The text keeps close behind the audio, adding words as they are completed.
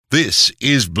This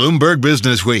is Bloomberg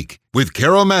Businessweek with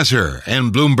Carol Massar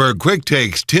and Bloomberg Quick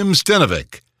Takes Tim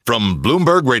Stenovec from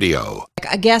Bloomberg Radio.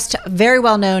 A guest very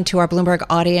well known to our Bloomberg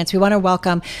audience. We want to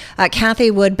welcome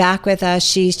Cathie Wood back with us.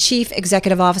 She's Chief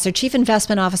Executive Officer, Chief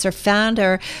Investment Officer,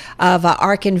 founder of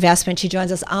Ark Investment. She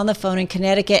joins us on the phone in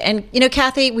Connecticut. And, you know,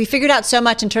 Cathie, we figured out so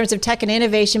much in terms of tech and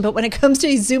innovation, but when it comes to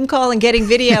a Zoom call and getting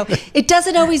video, it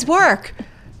doesn't always work.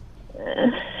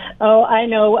 Oh, I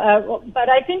know, but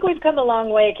I think we've come a long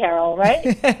way, Carol,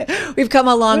 right? We've come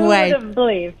a long way. Who would have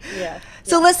believed, yes.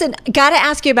 So listen, got to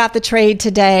ask you about the trade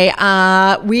today.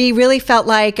 We really felt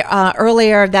like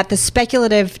earlier that the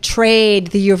speculative trade,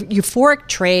 the euphoric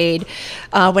trade,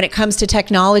 when it comes to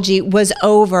technology was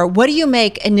over. What do you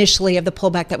make initially of the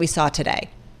pullback that we saw today?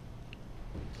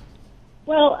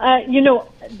 Well,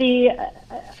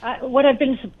 what I've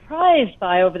been surprised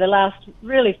by over the last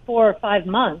really 4 or 5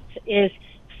 months is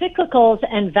cyclicals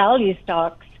and value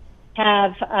stocks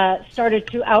have started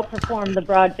to outperform the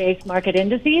broad-based market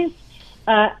indices.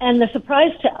 And the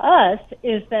surprise to us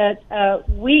is that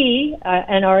we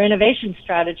and our innovation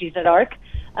strategies at Ark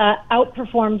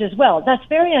outperformed as well. That's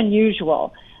very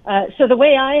unusual. So the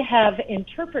way I have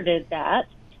interpreted that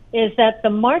is that the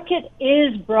market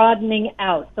is broadening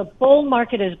out. The bull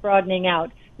market is broadening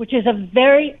out, which is a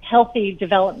very healthy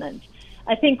development.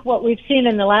 I think what we've seen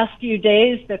in the last few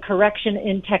days, the correction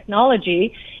in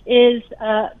technology, is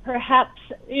perhaps,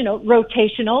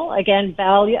 rotational. Again,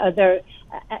 value.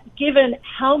 Given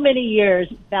how many years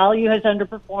value has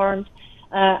underperformed,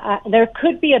 there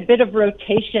could be a bit of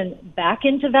rotation back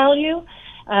into value.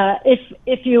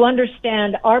 If you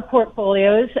understand our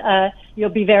portfolios, you'll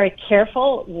be very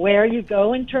careful where you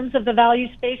go in terms of the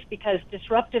value space, because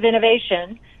disruptive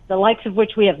innovation, the likes of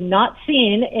which we have not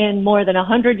seen in more than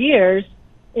 100 years,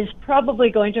 is probably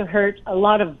going to hurt a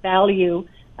lot of value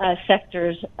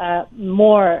sectors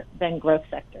more than growth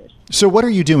sectors. So what are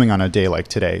you doing on a day like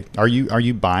today? Are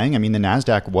you buying? I mean, the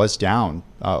NASDAQ was down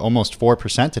almost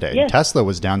 4% today. Yes. Tesla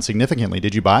was down significantly.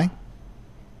 Did you buy?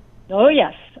 Oh,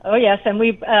 yes. And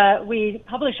we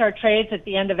publish our trades at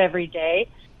the end of every day,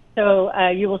 so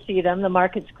you will see them. The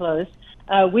market's closed.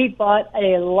 We bought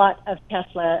a lot of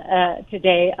Tesla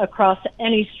today across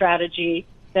any strategy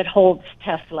that holds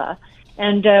Tesla.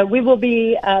 And we will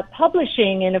be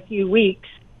publishing in a few weeks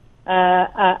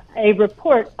a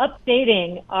report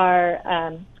updating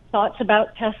our thoughts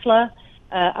about Tesla,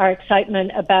 our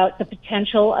excitement about the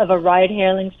potential of a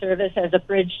ride-hailing service as a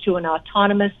bridge to an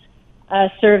autonomous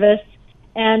service,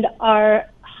 and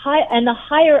the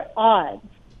higher odds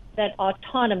that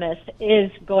autonomous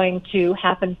is going to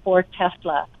happen for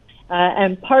Tesla.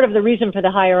 And part of the reason for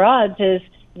the higher odds is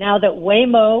now that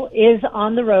Waymo is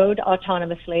on the road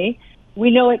autonomously, we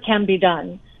know it can be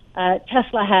done.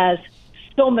 Tesla has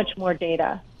so much more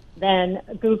data than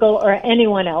Google or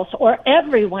anyone else or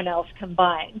everyone else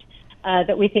combined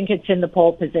that we think it's in the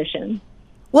pole position.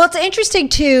 Well, it's interesting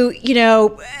too,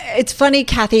 it's funny,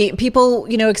 Cathie, people,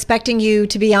 expecting you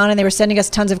to be on, and they were sending us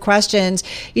tons of questions.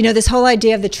 This whole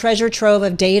idea of the treasure trove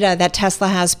of data that Tesla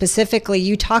has specifically,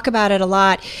 you talk about it a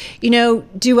lot.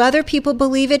 Do other people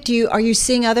believe it? Are you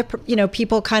seeing other,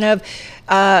 people kind of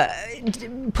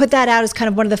put that out as kind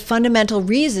of one of the fundamental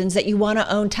reasons that you want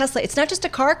to own Tesla? It's not just a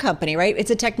car company, right?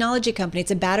 It's a technology company.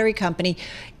 It's a battery company.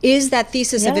 Is that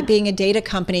thesis of it being a data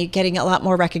company getting a lot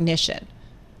more recognition?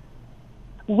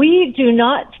 We do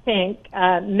not think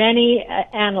many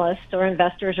analysts or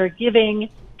investors are giving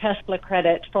Tesla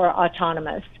credit for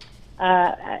autonomous.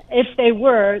 If they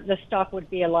were, the stock would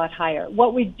be a lot higher.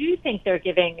 What we do think they're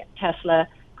giving Tesla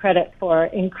credit for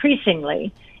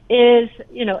increasingly is,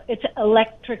 its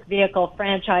electric vehicle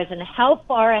franchise and how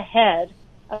far ahead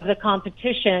of the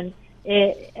competition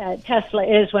Tesla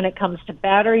is when it comes to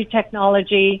battery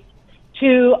technology,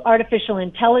 to artificial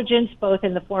intelligence, both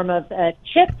in the form of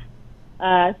chips,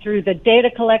 through the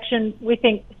data collection. We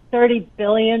think 30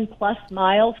 billion plus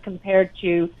miles compared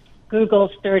to Google's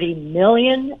 30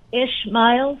 million-ish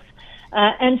miles,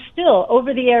 and still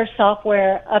over-the-air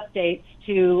software updates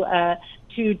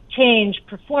to change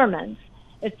performance.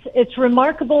 It's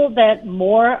remarkable that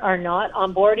more are not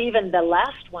on board, even the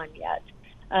last one yet.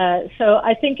 So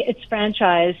I think its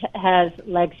franchise has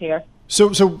legs here.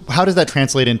 So how does that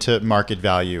translate into market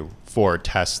value for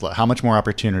Tesla? How much more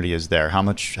opportunity is there? How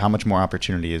much more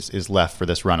opportunity is left for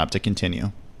this run-up to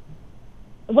continue?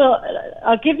 Well,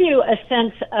 I'll give you a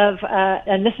sense of,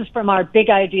 and this is from our Big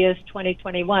Ideas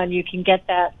 2021. You can get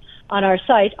that on our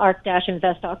site,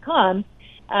 ark-invest.com.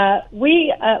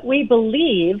 We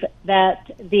believe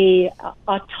that the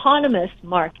autonomous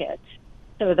market,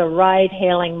 so the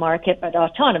ride-hailing market, but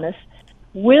autonomous,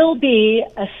 will be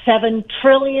a $7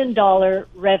 trillion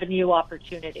revenue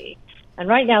opportunity. And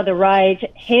right now, the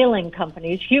ride-hailing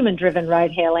companies, human-driven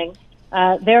ride-hailing,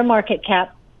 their market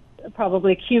cap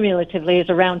probably cumulatively is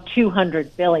around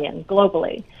 $200 billion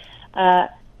globally.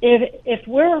 If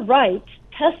we're right,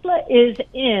 Tesla is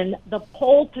in the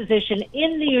pole position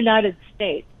in the United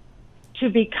States to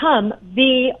become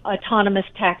the autonomous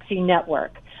taxi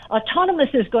network. Autonomous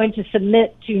is going to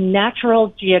submit to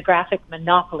natural geographic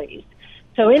monopolies.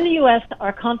 So in the U.S.,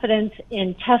 our confidence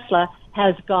in Tesla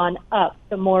has gone up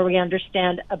the more we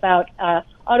understand about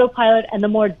autopilot and the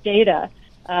more data.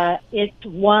 It's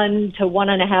 1 to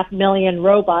 1.5 million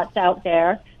robots out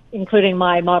there, including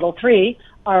my Model 3,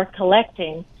 are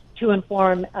collecting to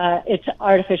inform its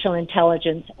artificial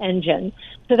intelligence engine.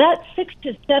 So that $6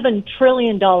 to $7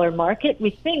 trillion market, we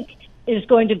think, is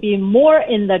going to be more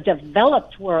in the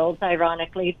developed world,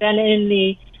 ironically, than in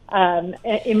the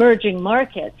emerging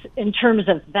markets in terms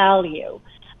of value,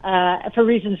 for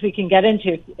reasons we can get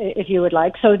into if you would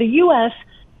like. So the U.S.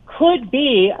 could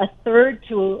be a third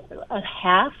to a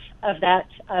half of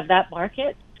that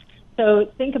market.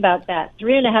 So think about that,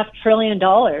 $3.5 trillion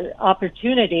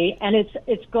opportunity, and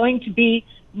it's going to be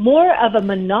more of a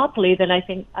monopoly than I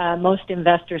think most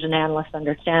investors and analysts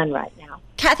understand right now.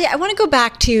 Cathie, I want to go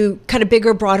back to kind of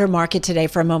bigger, broader market today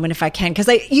for a moment, if I can, because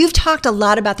you've talked a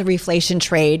lot about the reflation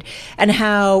trade and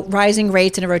how rising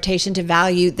rates and a rotation to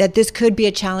value, that this could be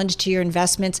a challenge to your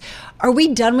investments. Are we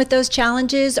done with those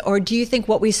challenges, or do you think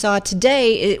what we saw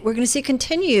today, we're going to see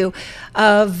continue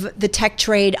of the tech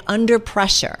trade under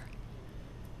pressure?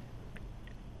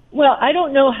 Well, I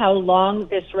don't know how long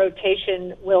this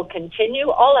rotation will continue.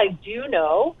 All I do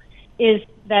know is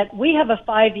that we have a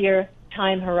 5-year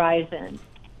time horizon,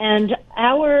 and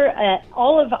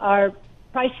all of our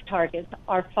price targets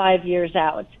are 5 years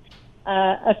out.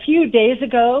 A few days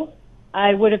ago,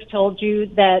 I would have told you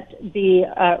that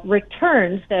the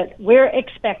returns that we're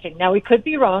expecting, now we could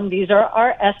be wrong, these are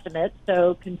our estimates,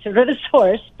 so consider the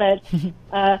source, but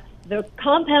the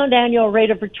compound annual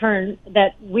rate of return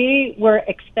that we were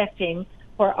expecting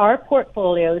for our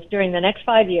portfolios during the next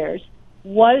 5 years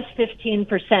was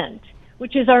 15%,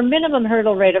 which is our minimum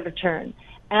hurdle rate of return.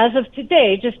 As of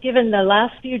today, just given the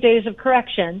last few days of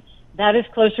correction, that is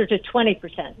closer to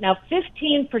 20%. Now,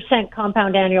 15%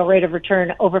 compound annual rate of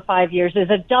return over 5 years is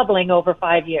a doubling over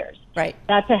 5 years. Right.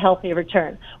 That's a healthy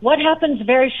return. What happens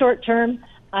very short term?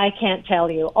 I can't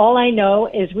tell you. All I know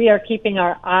is we are keeping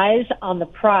our eyes on the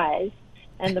prize,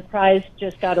 and the prize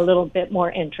just got a little bit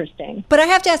more interesting. But I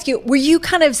have to ask you, were you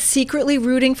kind of secretly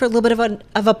rooting for a little bit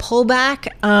of a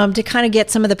pullback to kind of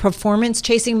get some of the performance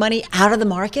chasing money out of the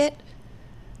market?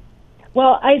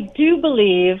 Well, I do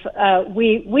believe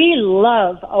we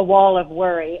love a wall of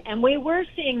worry, and we were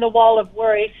seeing the wall of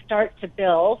worry start to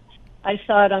build. I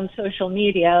saw it on social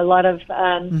media, a lot of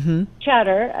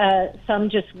chatter,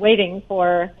 some just waiting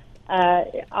for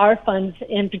our funds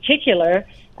in particular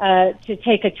to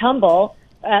take a tumble,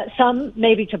 some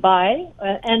maybe to buy,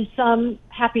 and some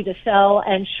happy to sell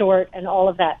and short and all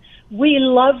of that. We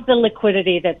love the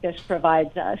liquidity that this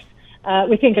provides us.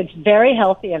 We think it's very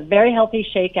healthy, a very healthy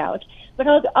shakeout. But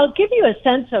I'll give you a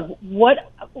sense of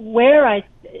where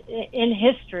in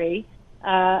history,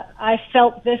 I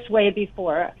felt this way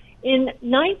before. In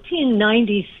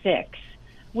 1996,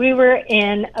 we were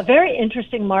in a very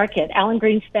interesting market. Alan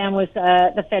Greenspan was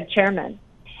the Fed chairman,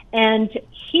 and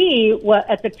he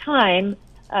at the time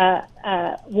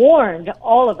warned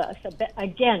all of us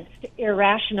against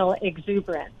irrational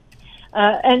exuberance.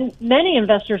 And many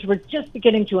investors were just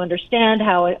beginning to understand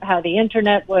how the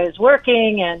internet was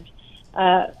working and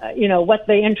what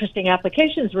the interesting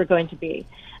applications were going to be.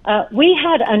 We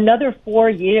had another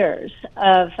 4 years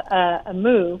of a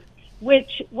move,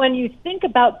 which when you think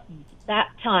about that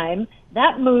time,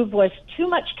 that move was too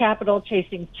much capital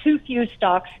chasing too few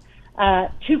stocks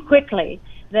too quickly.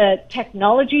 The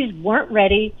technologies weren't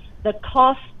ready. The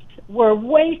costs were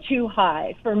way too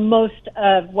high for most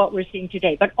of what we're seeing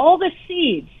today. But all the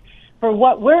seeds for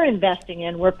what we're investing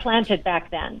in were planted back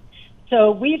then.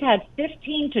 So we've had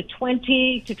 15 to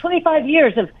 20 to 25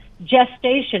 years of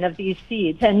gestation of these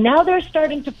seeds, and now they're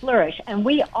starting to flourish, and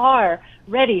we are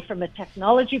ready from a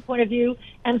technology point of view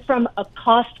and from a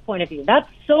cost point of view. That's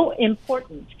so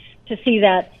important to see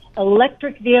that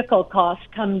electric vehicle costs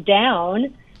come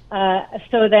down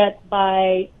so that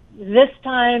by this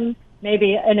time,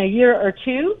 maybe in a year or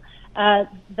two,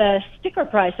 the sticker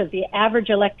price of the average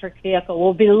electric vehicle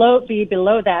will be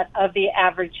below that of the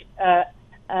average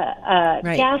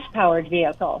gas-powered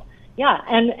vehicle. Yeah,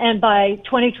 and by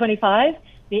 2025,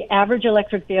 the average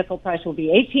electric vehicle price will be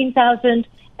 $18,000,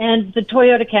 and the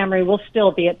Toyota Camry will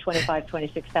still be at $25,000,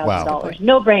 $26,000. Wow.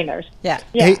 No brainers. Yeah.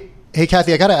 Hey,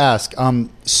 Cathie, I got to ask,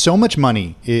 so much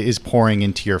money is pouring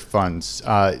into your funds.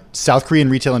 South Korean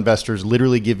retail investors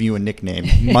literally give you a nickname,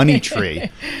 Money Tree.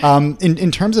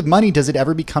 In terms of money, does it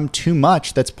ever become too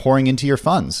much that's pouring into your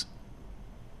funds?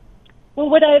 Well,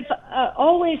 what I've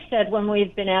always said when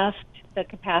we've been asked the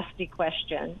capacity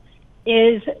question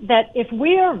is that if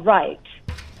we are right,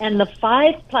 and the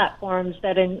 5 platforms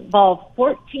that involve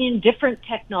 14 different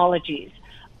technologies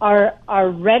are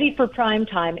ready for prime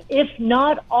time, if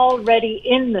not already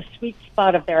in the sweet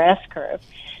spot of their S-curve,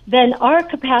 then our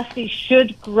capacity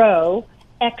should grow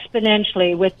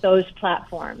exponentially with those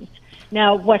platforms.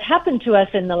 Now, what happened to us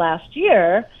in the last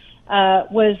year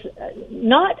was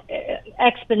not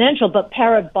exponential, but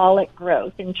parabolic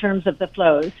growth in terms of the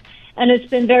flows. And it's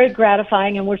been very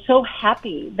gratifying, and we're so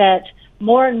happy that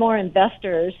more and more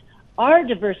investors are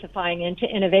diversifying into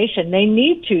innovation. They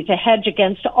need to hedge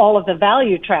against all of the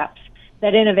value traps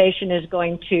that innovation is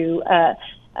going to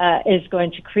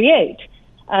create.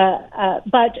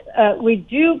 But we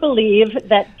do believe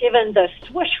that given the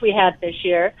swoosh we had this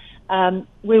year,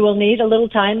 we will need a little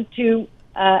time to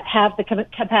have the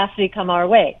capacity come our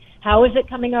way. How is it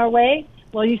coming our way?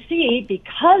 Well, you see,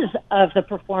 because of the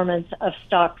performance of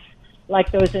stocks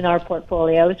like those in our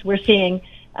portfolios, we're seeing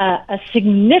a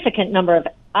significant number of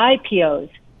IPOs,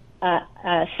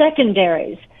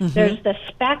 secondaries. Mm-hmm. There's the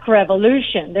SPAC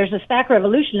revolution.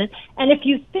 And if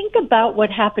you think about what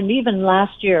happened even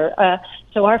last year,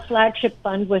 so our flagship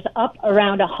fund was up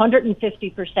around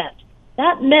 150%.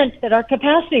 That meant that our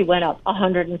capacity went up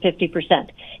 150%.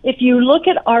 If you look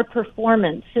at our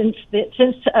performance since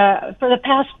for the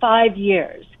past 5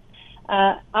 years,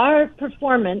 our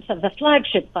performance of the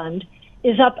flagship fund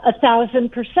is up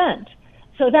 1,000%.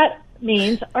 So that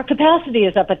means our capacity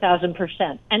is up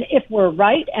 1,000%. And if we're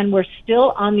right and we're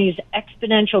still on these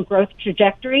exponential growth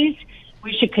trajectories,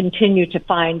 we should continue to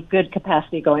find good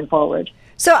capacity going forward.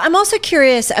 So I'm also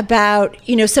curious about,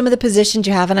 some of the positions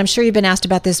you have, and I'm sure you've been asked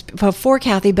about this before,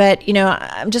 Cathie, but,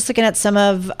 I'm just looking at some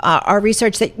of our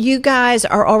research that you guys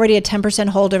are already a 10%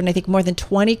 holder in, I think, more than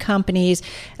 20 companies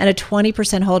and a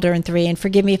 20% holder in 3. And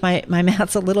forgive me if my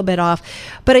math's a little bit off.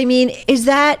 But I mean,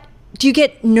 do you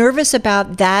get nervous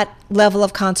about that level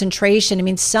of concentration? I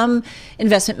mean, some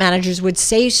investment managers would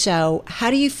say so.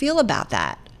 How do you feel about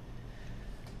that?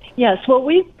 Yes, well,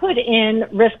 we've put in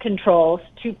risk controls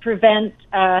to prevent,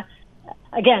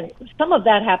 again, some of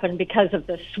that happened because of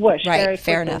the swoosh. Right, very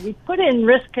fair quickly. enough. We put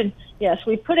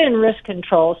in risk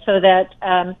controls so that,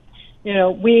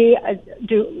 we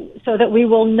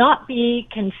will not be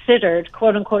considered,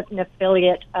 quote unquote, an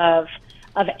affiliate of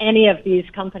any of these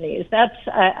companies. That's,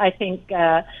 I think,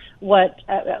 what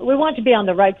we want to be on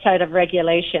the right side of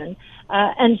regulation.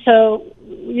 And so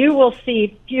you will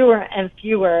see fewer and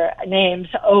fewer names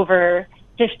over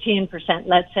 15%,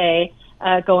 let's say,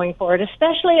 going forward,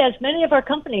 especially as many of our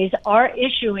companies are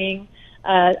issuing,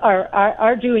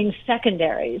 are doing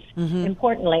secondaries,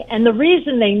 importantly. And the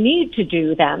reason they need to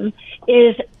do them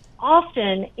is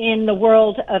often in the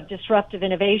world of disruptive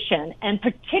innovation, and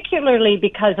particularly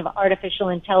because of artificial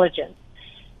intelligence.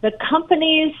 The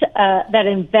companies that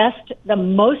invest the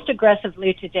most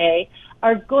aggressively today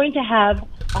are going to have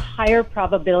a higher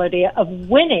probability of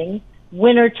winning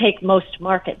winner-take-most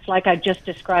markets, like I just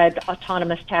described,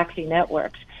 autonomous taxi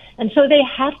networks. And so they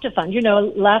have to fund.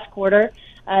 Last quarter,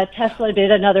 Tesla did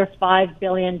another $5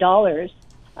 billion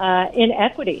in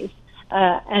equities.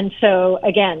 And so,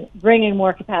 again, bringing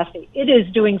more capacity. It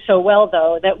is doing so well,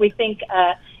 though, that we think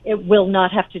it will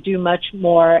not have to do much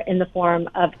more in the form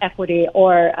of equity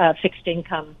or fixed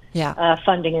income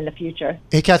funding in the future.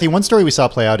 Hey, Cathie, one story we saw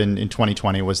play out in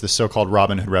 2020 was the so-called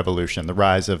Robinhood revolution, the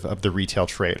rise of the retail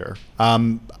trader.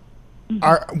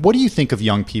 What do you think of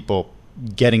young people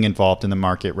getting involved in the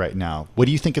market right now? What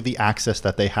do you think of the access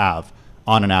that they have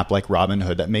on an app like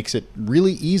Robinhood that makes it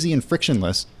really easy and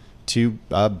frictionless to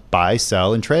buy,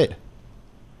 sell, and trade?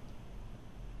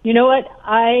 You know what?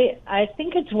 I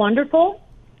think it's wonderful.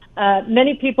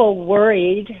 Many people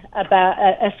worried about,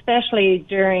 especially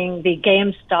during the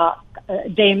GameStop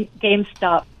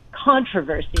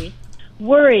controversy,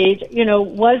 worried,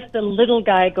 was the little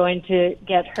guy going to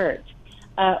get hurt?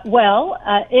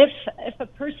 If a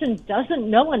person doesn't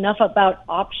know enough about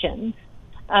options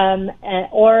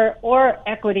or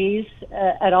equities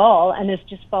at all and is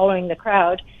just following the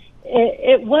crowd,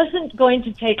 it wasn't going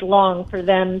to take long for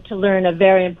them to learn a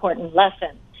very important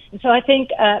lesson. And so I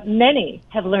think many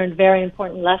have learned very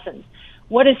important lessons.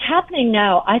 What is happening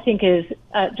now, I think, is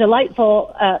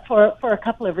delightful for a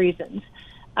couple of reasons.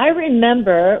 I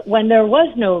remember when there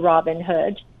was no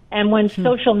Robinhood and when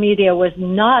social media was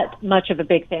not much of a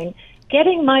big thing,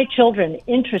 getting my children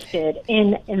interested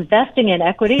in investing in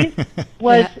equities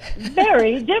was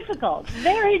very difficult,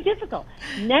 very difficult.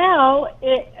 Now,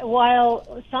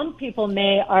 while some people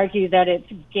may argue that it's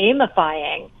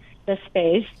gamifying the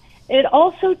space, it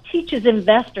also teaches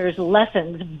investors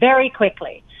lessons very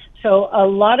quickly. So a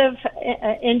lot of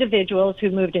individuals who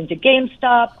moved into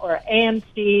GameStop or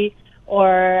AMC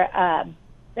or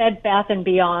Bed Bath &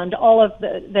 Beyond, all of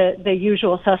the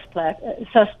usual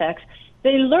suspects,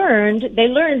 they learned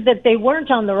that they weren't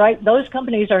on the right, those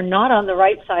companies are not on the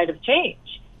right side of change.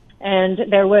 And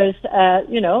there was,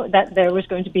 that there was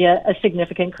going to be a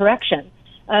significant correction.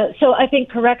 So I think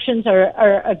corrections are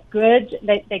a good,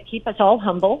 they keep us all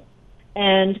humble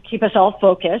and keep us all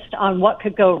focused on what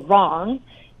could go wrong.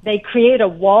 They create a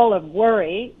wall of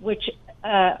worry, which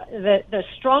the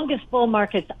strongest bull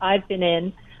markets I've been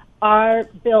in are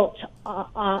built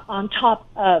on top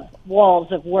of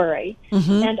walls of worry.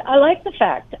 Mm-hmm. And I like the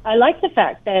fact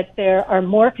that there are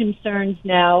more concerns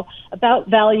now about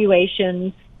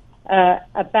valuations,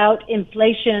 about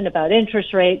inflation, about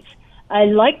interest rates. I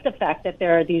like the fact that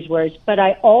there are these worries, but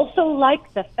I also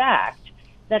like the fact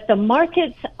that the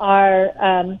markets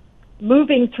are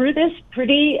moving through this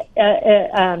pretty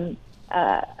feel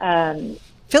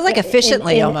like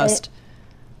efficiently almost.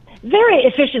 Very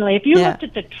efficiently. If you looked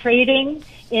at the trading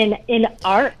in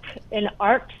Ark's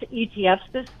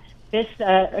ETFs this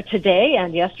today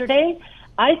and yesterday,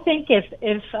 I think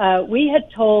if we had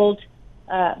told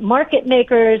market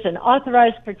makers and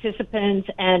authorized participants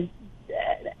and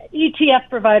ETF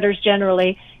providers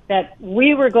generally that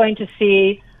we were going to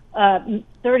see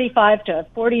 35 to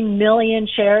 40 million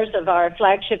shares of our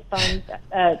flagship funds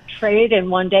trade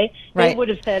in one day, they would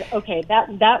have said, okay,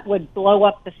 that would blow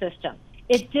up the system.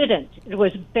 It didn't. It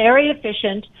was very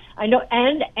efficient. I know,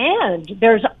 and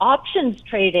there's options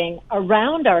trading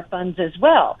around our funds as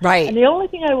well. Right. And the only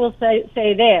thing I will say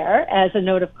there, as a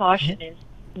note of caution, is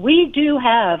we do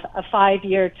have a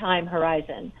 5-year time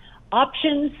horizon.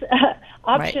 Options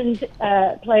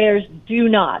players do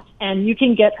not, and you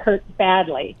can get hurt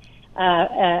badly.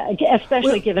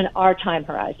 Especially given our time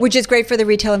horizon. Which is great for the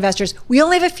retail investors. We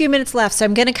only have a few minutes left, so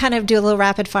I'm going to kind of do a little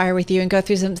rapid fire with you and go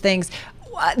through some things.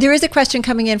 There is a question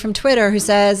coming in from Twitter who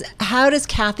says, how does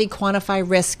Cathie quantify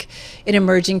risk in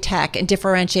emerging tech and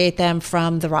differentiate them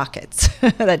from the rockets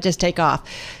that just take off?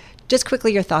 Just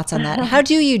quickly, your thoughts on that. How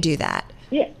do you do that?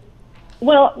 Yeah.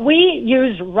 Well, we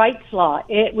use Wright's Law.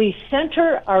 We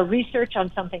center our research on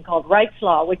something called Wright's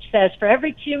Law, which says for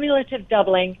every cumulative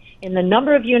doubling in the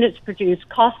number of units produced,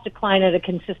 costs decline at a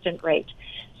consistent rate.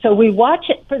 So we watch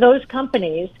it for those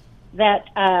companies that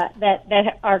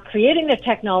are creating the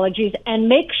technologies and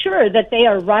make sure that they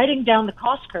are riding down the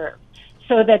cost curve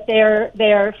so that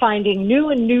they're finding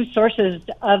new sources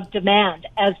of demand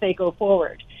as they go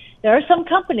forward. There are some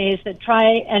companies that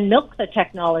try and milk the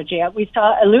technology. We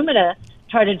saw Illumina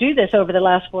try to do this over the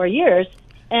last 4 years,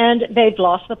 and they've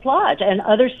lost the plot. And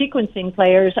other sequencing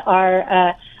players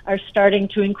are starting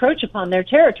to encroach upon their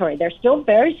territory. They're still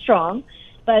very strong,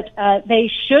 but they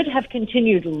should have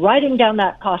continued riding down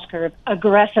that cost curve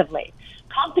aggressively.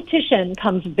 Competition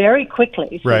comes very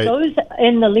quickly, so those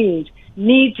in the lead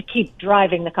need to keep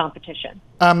driving the competition.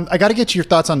 I got to get your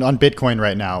thoughts on Bitcoin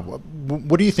right now.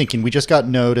 What are you thinking? We just got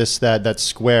notice that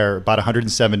Square bought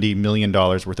 $170 million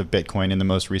worth of Bitcoin in the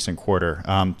most recent quarter.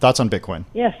 Thoughts on Bitcoin?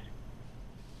 Yes,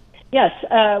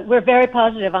 we're very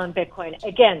positive on Bitcoin.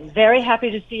 Again, very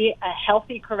happy to see a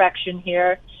healthy correction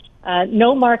here.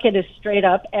 No market is straight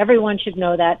up. Everyone should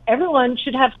know that. Everyone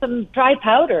should have some dry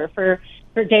powder for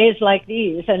days like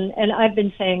these, and I've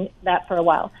been saying that for a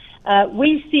while.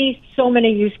 We see so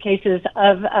many use cases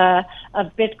of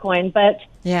Bitcoin, but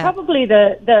probably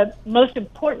the most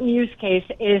important use case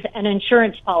is an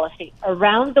insurance policy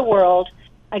around the world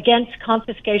against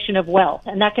confiscation of wealth,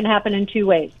 and that can happen in two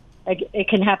ways. It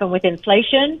can happen with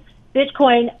inflation.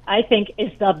 Bitcoin, I think,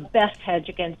 is the best hedge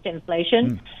against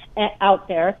inflation out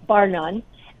there, bar none,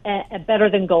 better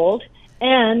than gold.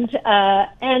 And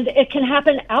it can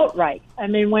happen outright. I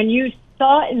mean, when you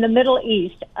saw in the Middle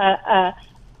East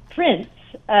Prince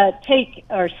take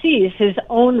or seize his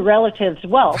own relative's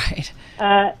wealth,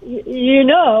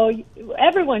 everyone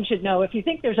should know, if you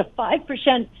think there's a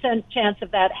 5% chance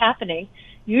of that happening,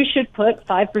 you should put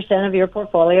 5% of your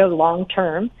portfolio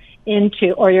long-term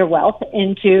into, or your wealth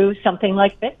into something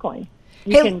like Bitcoin.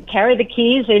 You can carry the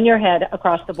keys in your head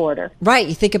across the border. Right.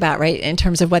 You think about, right, in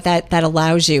terms of what that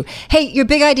allows you. Hey, your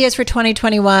big ideas for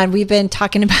 2021. We've been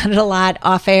talking about it a lot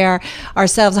off air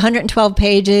ourselves. 112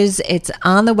 pages. It's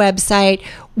on the website.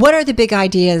 What are the big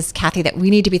ideas, Cathie, that we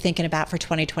need to be thinking about for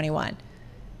 2021?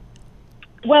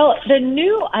 Well, the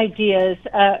new ideas,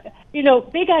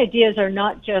 big ideas are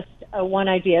not just one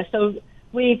idea. So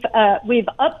we've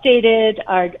updated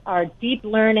our deep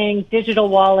learning, digital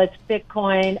wallets,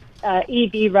 Bitcoin,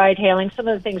 EV ride hailing, some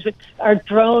of the things with our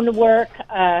drone work,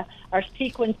 our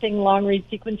sequencing, long read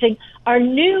sequencing. Our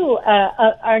new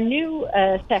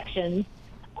sections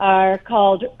are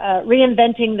called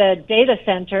reinventing the data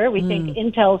center. We think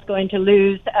Intel is going to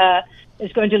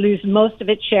lose most of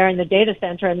its share in the data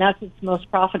center, and that's its most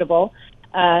profitable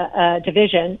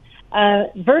division.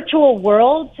 Virtual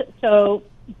worlds, so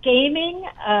gaming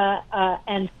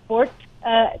and sports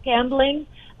gambling,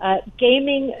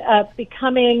 gaming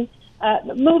becoming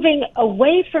moving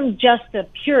away from just the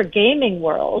pure gaming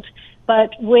world,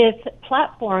 but with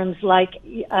platforms like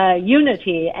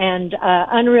Unity and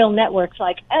Unreal networks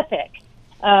like Epic.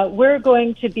 We're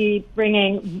going to be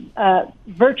bringing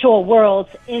virtual worlds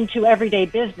into everyday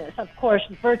business. Of course,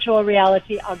 virtual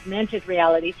reality, augmented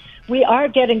reality. We are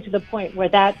getting to the point where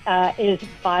that is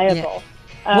viable.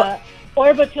 Yeah.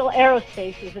 Orbital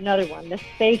aerospace is another one, the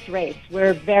space race.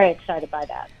 We're very excited by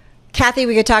that. Cathie,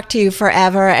 we could talk to you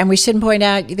forever, and we should point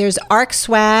out there's Ark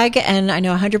swag, and I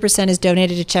know 100% is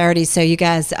donated to charities, so you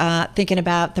guys thinking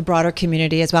about the broader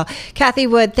community as well. Cathie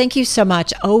Wood, thank you so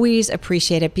much. Always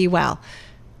appreciate it. Be well.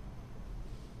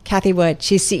 Cathie Wood,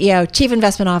 she's CEO, Chief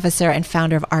Investment Officer, and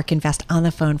founder of Ark Invest, on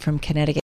the phone from Connecticut.